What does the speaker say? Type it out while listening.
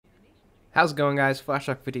How's it going, guys?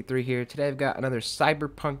 FlashHawk53 here. Today I've got another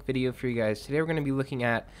Cyberpunk video for you guys. Today we're going to be looking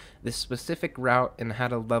at this specific route and how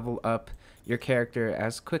to level up your character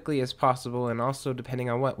as quickly as possible, and also depending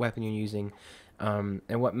on what weapon you're using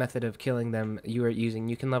and what method of killing them you are using,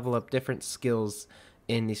 you can level up different skills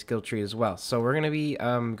in the skill tree as well. So we're going to be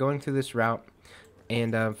going through this route,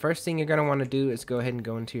 and first thing you're going to want to do is go ahead and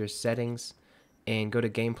go into your settings and go to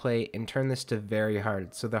gameplay and turn this to very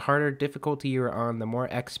hard. So the harder difficulty you're on, the more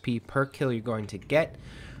XP per kill you're going to get.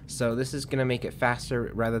 So this is going to make it faster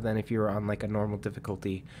rather than if you were on like a normal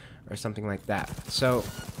difficulty or something like that. So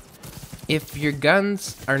if your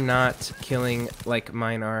guns are not killing like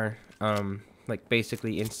mine are, like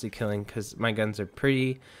basically insta killing, because my guns are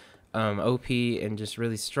pretty OP and just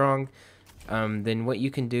really strong, then what you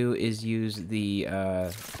can do is use the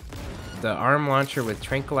arm launcher with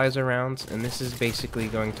tranquilizer rounds, and this is basically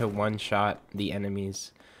going to one-shot the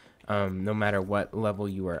enemies no matter what level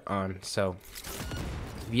you are on. So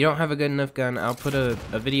if you don't have a good enough gun, I'll put a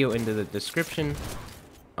video into the description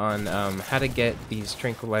on how to get these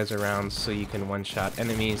tranquilizer rounds so you can one-shot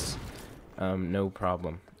enemies no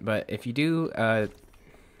problem. But if you do are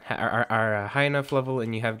a high enough level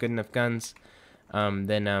and you have good enough guns,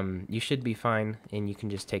 then you should be fine, and you can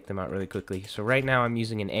just take them out really quickly. So right now I'm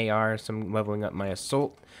using an AR, so I'm leveling up my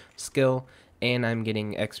assault skill, and I'm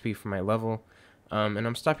getting XP for my level. And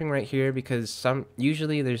I'm stopping right here because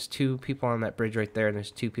usually there's two people on that bridge right there, and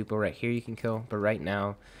there's two people right here you can kill, but right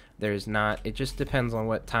now there's not. It just depends on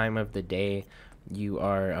what time of the day you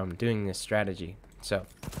are doing this strategy. So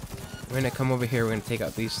we're gonna come over here, we're gonna take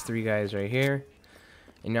out these three guys right here.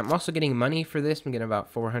 And I'm also getting money for this. I'm getting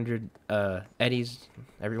about 400 eddies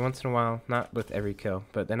every once in a while. Not with every kill.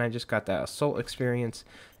 But then I just got that assault experience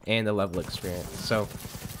and the level experience. So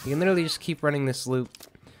you can literally just keep running this loop,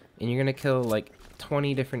 and you're going to kill like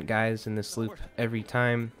 20 different guys in this loop every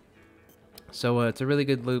time. So it's a really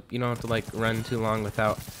good loop. You don't have to like run too long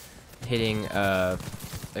without hitting a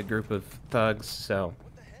group of thugs. So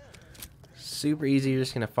super easy. You're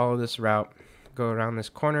just going to follow this route. Go around this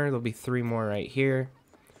corner. There'll be 3 more right here.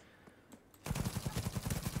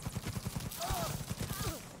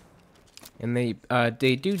 And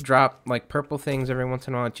they do drop like purple things every once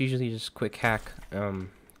in a while. It's usually just quick hack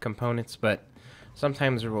components, but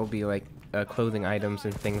sometimes there will be like clothing items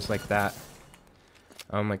and things like that.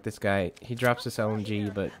 Like this guy, he drops this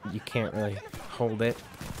LMG, but you can't really hold it.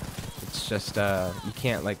 It's just you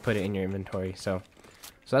can't like put it in your inventory. So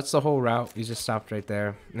that's the whole route. We just stopped right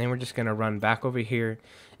there, and then we're just gonna run back over here,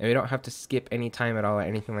 and we don't have to skip any time at all or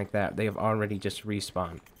anything like that. They have already just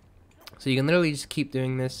respawned. So you can literally just keep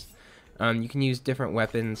doing this. You can use different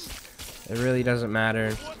weapons. It really doesn't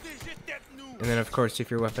matter. And then, of course,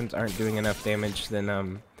 if your weapons aren't doing enough damage,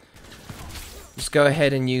 then just go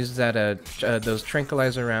ahead and use that those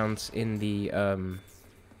tranquilizer rounds in the arm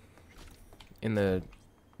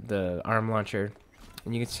launcher.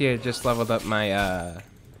 And you can see I just leveled up my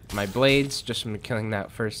my blades just from killing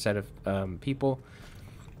that first set of people.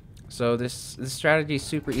 So this strategy is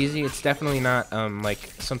super easy. It's definitely not like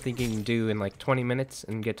something you can do in like 20 minutes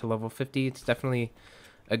and get to level 50. It's definitely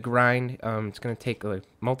a grind. It's going to take like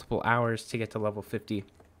multiple hours to get to level 50.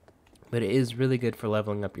 But it is really good for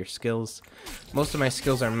leveling up your skills. Most of my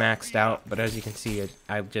skills are maxed out, but as you can see,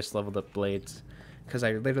 I've just leveled up blades because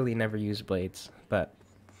I literally never use blades. But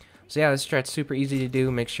so yeah, this strat's super easy to do.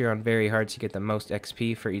 Make sure you're on very hard to get the most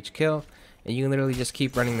XP for each kill. And you can literally just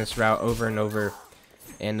keep running this route over and over.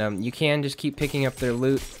 And you can just keep picking up their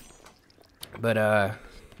loot, but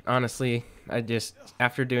honestly,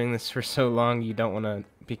 after doing this for so long, you don't want to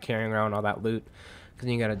be carrying around all that loot, because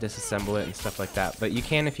you gotta disassemble it and stuff like that. But you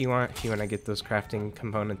can if you want to get those crafting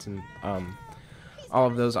components and all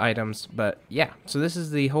of those items. But yeah, so this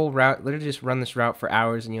is the whole route. Literally just run this route for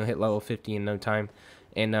hours, and you'll hit level 50 in no time.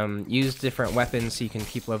 And use different weapons so you can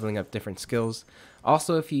keep leveling up different skills.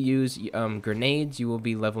 Also, if you use grenades, you will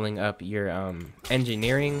be leveling up your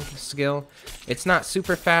engineering skill. It's not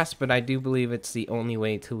super fast, but I do believe it's the only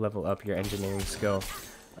way to level up your engineering skill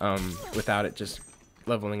without it just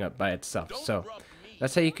leveling up by itself. So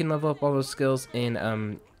that's how you can level up all those skills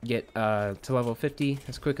and get to level 50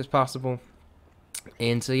 as quick as possible.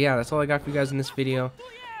 And so yeah, that's all I got for you guys in this video.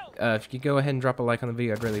 If you could go ahead and drop a like on the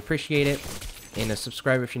video, I'd really appreciate it. And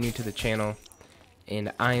subscribe if you're new to the channel.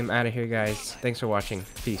 And I am out of here, guys. Thanks for watching.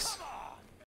 Peace.